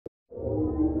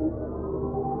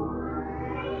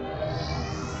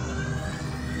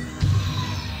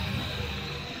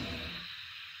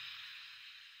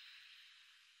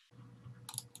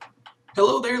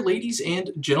Hello there, ladies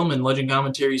and gentlemen, Legend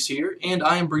Commentaries here, and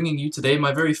I am bringing you today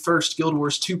my very first Guild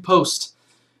Wars 2 post.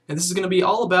 And this is going to be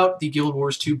all about the Guild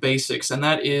Wars 2 basics, and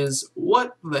that is,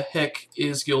 what the heck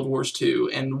is Guild Wars 2,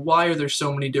 and why are there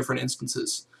so many different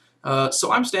instances?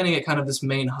 So I'm standing at kind of this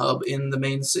main hub in the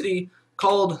main city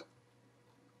called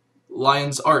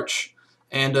Lion's Arch.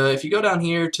 And if you go down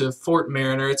here to Fort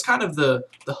Mariner, it's kind of the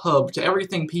hub to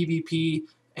everything PvP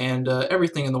and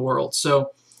everything in the world.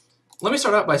 So let me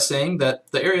start out by saying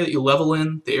that the area that you level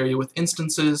in, the area with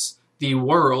instances, the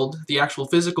world, the actual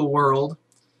physical world,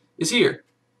 is here.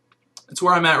 It's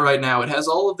where I'm at right now. It has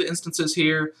all of the instances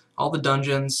here, all the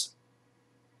dungeons,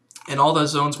 and all the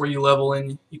zones where you level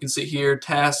in. You can see here,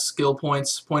 tasks, skill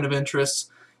points, point of interest,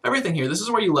 everything here. This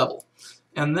is where you level.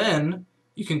 And then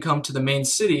you can come to the main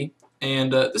city,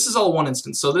 and this is all one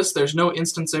instance. So there's no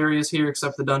instance areas here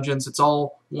except the dungeons. It's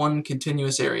all one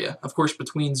continuous area. Of course,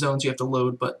 between zones you have to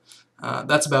load, but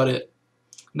that's about it.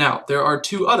 Now, there are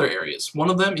two other areas. One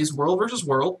of them is World versus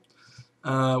World,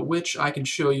 which I can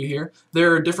show you here.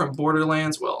 There are different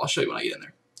borderlands. Well, I'll show you when I get in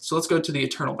there. So let's go to the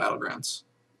Eternal Battlegrounds.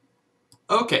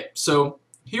 Okay, so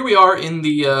here we are in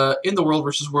the World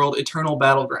versus World Eternal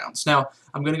Battlegrounds. Now,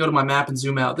 I'm going to go to my map and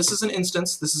zoom out. This is an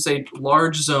instance. This is a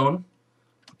large zone.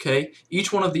 Okay,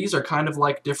 each one of these are kind of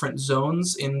like different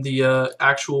zones in the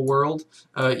actual world.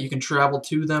 You can travel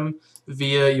to them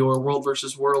via your World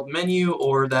versus World menu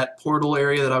or that portal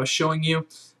area that I was showing you.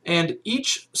 And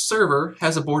each server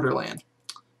has a borderland.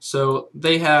 So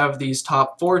they have these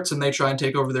top forts and they try and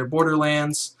take over their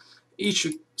borderlands. Each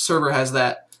server has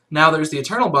that. Now there's the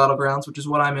Eternal Battlegrounds, which is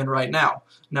what I'm in right now.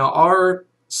 Now our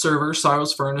server,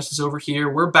 Sorrow's Furnace, is over here.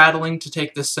 We're battling to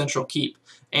take this central keep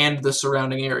and the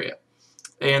surrounding area.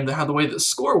 And how the way the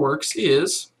score works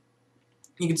is,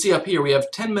 you can see up here we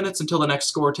have 10 minutes until the next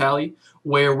score tally,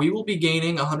 where we will be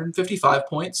gaining 155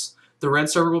 points, the red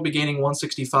server will be gaining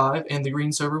 165, and the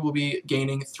green server will be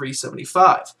gaining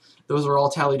 375. Those are all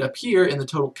tallied up here in the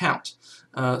total count.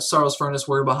 Sorrow's Furnace,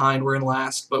 we're behind, we're in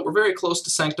last, but we're very close to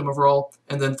Sanctum Overall,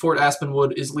 and then Fort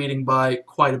Aspenwood is leading by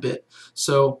quite a bit.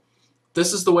 So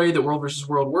this is the way that World vs.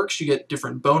 World works. You get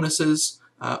different bonuses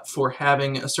for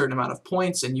having a certain amount of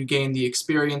points, and you gain the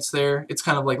experience there. It's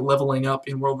kind of like leveling up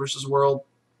in World vs. World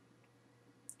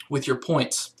with your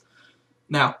points.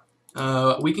 Now,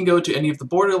 we can go to any of the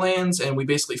borderlands, and we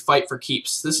basically fight for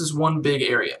keeps. This is one big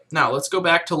area. Now, let's go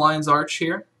back to Lion's Arch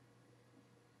here.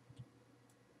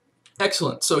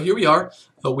 Excellent. So here we are.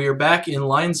 We are back in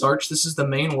Lion's Arch. This is the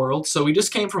main world. So we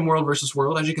just came from World vs.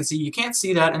 World. As you can see, you can't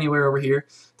see that anywhere over here.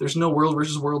 There's no World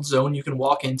vs. World zone you can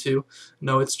walk into.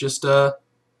 No, it's just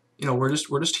you know, we're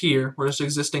just here. We're just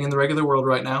existing in the regular world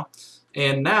right now.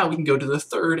 And now we can go to the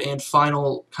third and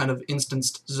final kind of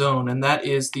instanced zone, and that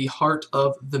is the Heart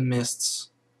of the Mists.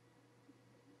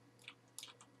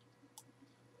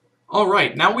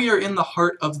 Alright, now we are in the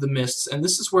Heart of the Mists, and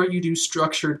this is where you do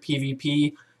structured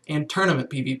PvP and tournament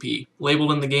PvP,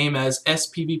 labeled in the game as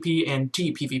sPvP and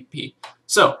tPvP.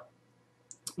 So,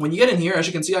 when you get in here, as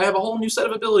you can see, I have a whole new set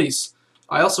of abilities.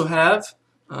 I also have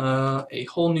a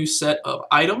whole new set of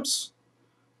items.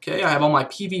 Okay, I have all my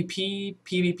PvP,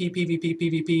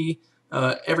 PvP,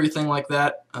 everything like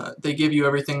that. They give you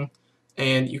everything,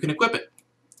 and you can equip it.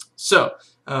 So,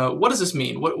 what does this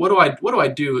mean? What do I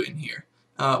do in here?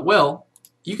 Well,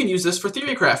 you can use this for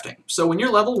theory crafting. So when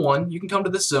you're level 1, you can come to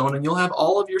this zone, and you'll have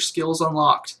all of your skills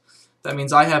unlocked. That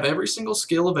means I have every single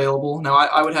skill available. Now,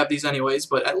 I would have these anyways,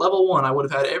 but at level 1, I would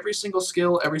have had every single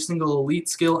skill, every single elite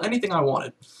skill, anything I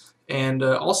wanted. And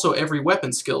also every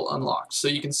weapon skill unlocked. So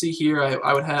you can see here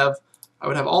I would have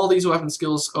all these weapon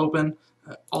skills open.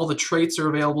 All the traits are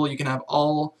available. You can have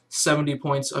all 70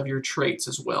 points of your traits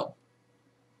as well.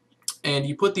 And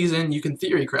you put these in, you can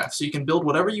theory craft. So you can build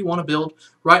whatever you want to build.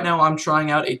 Right now I'm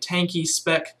trying out a tanky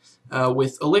spec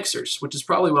with elixirs, which is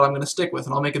probably what I'm going to stick with.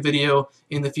 And I'll make a video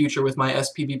in the future with my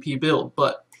sPvP build.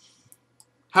 But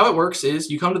how it works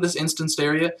is you come to this instanced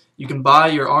area, you can buy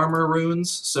your armor runes.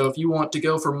 So if you want to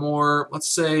go for more, let's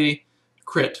say,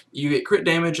 crit, you get crit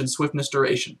damage and swiftness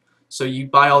duration. So you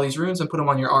buy all these runes and put them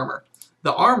on your armor.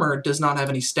 The armor does not have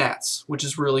any stats, which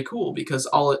is really cool because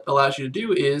all it allows you to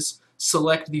do is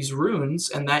select these runes,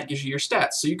 and that gives you your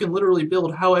stats. So you can literally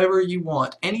build however you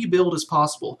want. Any build is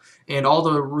possible, and all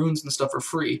the runes and stuff are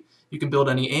free. You can build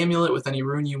any amulet with any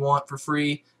rune you want for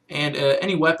free, and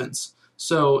any weapons.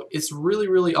 So it's really,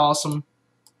 really awesome.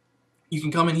 You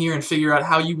can come in here and figure out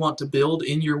how you want to build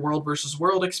in your World versus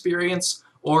World experience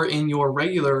or in your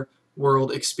regular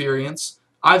world experience.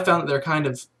 I've found that they're kind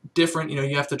of different. You know,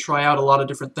 you have to try out a lot of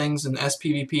different things in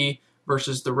sPvP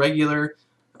versus the regular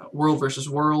world versus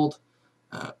world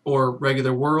or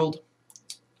regular world.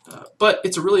 But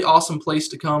it's a really awesome place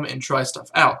to come and try stuff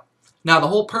out. Now, the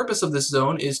whole purpose of this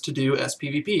zone is to do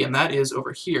sPvP, and that is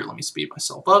over here. Let me speed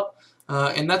myself up.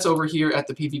 And that's over here at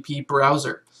the PvP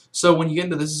browser. So when you get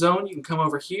into this zone, you can come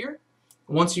over here.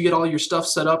 Once you get all your stuff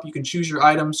set up, you can choose your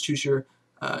items, choose your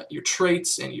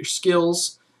traits and your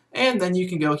skills, and then you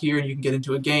can go here and you can get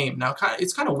into a game. Now,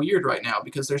 it's kind of weird right now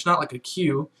because there's not like a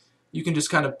queue. You can just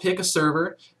kind of pick a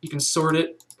server. You can sort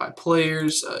it by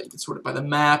players. You can sort it by the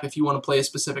map if you want to play a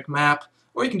specific map,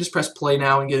 or you can just press play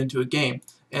now and get into a game.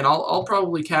 And I'll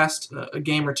probably cast a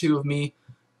game or two of me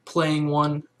playing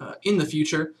one in the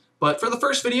future. But for the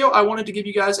first video, I wanted to give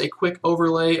you guys a quick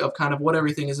overlay of kind of what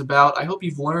everything is about. I hope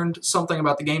you've learned something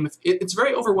about the game. It's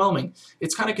very overwhelming.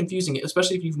 It's kind of confusing,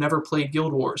 especially if you've never played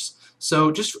Guild Wars.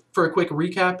 So just for a quick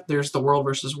recap, there's the World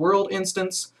versus World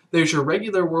instance, there's your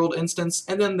regular world instance,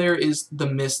 and then there is the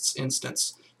Mists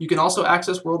instance. You can also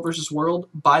access World versus World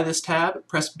by this tab.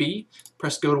 Press B,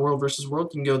 press go to World versus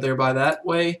World. You can go there by that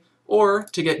way. Or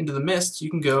to get into the Mists, you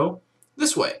can go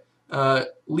this way.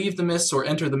 Leave the Mists or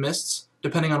enter the Mists,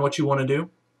 depending on what you want to do.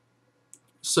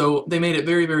 So they made it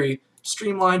very, very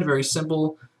streamlined, very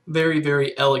simple, very,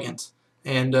 very elegant.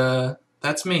 And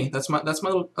that's me. That's my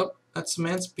little. Oh, that's a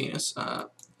man's penis.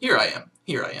 Here I am.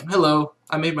 Here I am. Hello.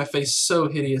 I made my face so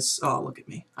hideous. Oh, look at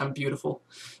me. I'm beautiful.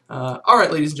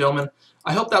 Alright, ladies and gentlemen.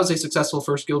 I hope that was a successful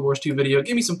first Guild Wars 2 video.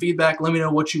 Give me some feedback. Let me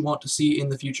know what you want to see in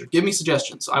the future. Give me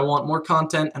suggestions. I want more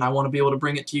content, and I want to be able to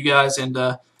bring it to you guys. And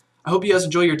I hope you guys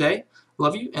enjoy your day.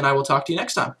 Love you, and I will talk to you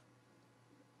next time.